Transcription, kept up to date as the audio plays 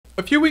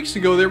A few weeks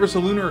ago there was a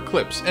lunar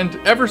eclipse, and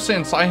ever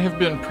since I have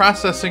been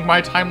processing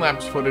my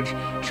time-lapse footage,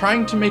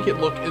 trying to make it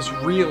look as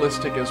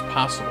realistic as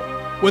possible.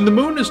 When the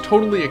moon is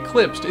totally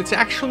eclipsed, it's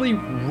actually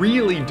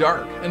really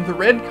dark, and the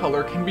red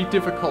color can be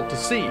difficult to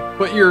see.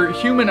 But your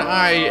human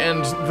eye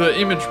and the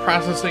image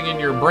processing in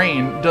your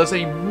brain does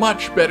a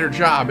much better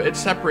job at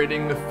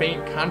separating the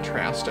faint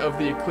contrast of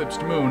the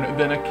eclipsed moon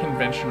than a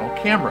conventional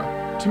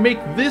camera. To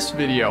make this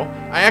video,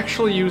 I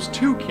actually used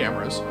two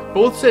cameras,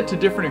 both set to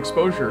different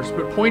exposures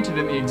but pointed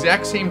in the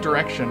exact same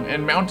direction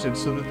and mounted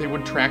so that they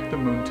would track the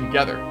moon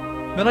together.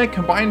 Then I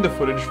combined the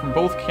footage from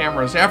both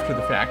cameras after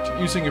the fact,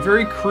 using a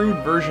very crude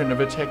version of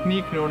a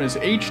technique known as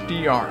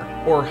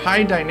HDR, or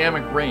High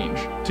Dynamic Range,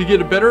 to get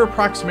a better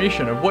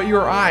approximation of what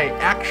your eye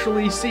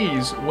actually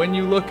sees when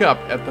you look up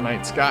at the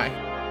night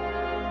sky.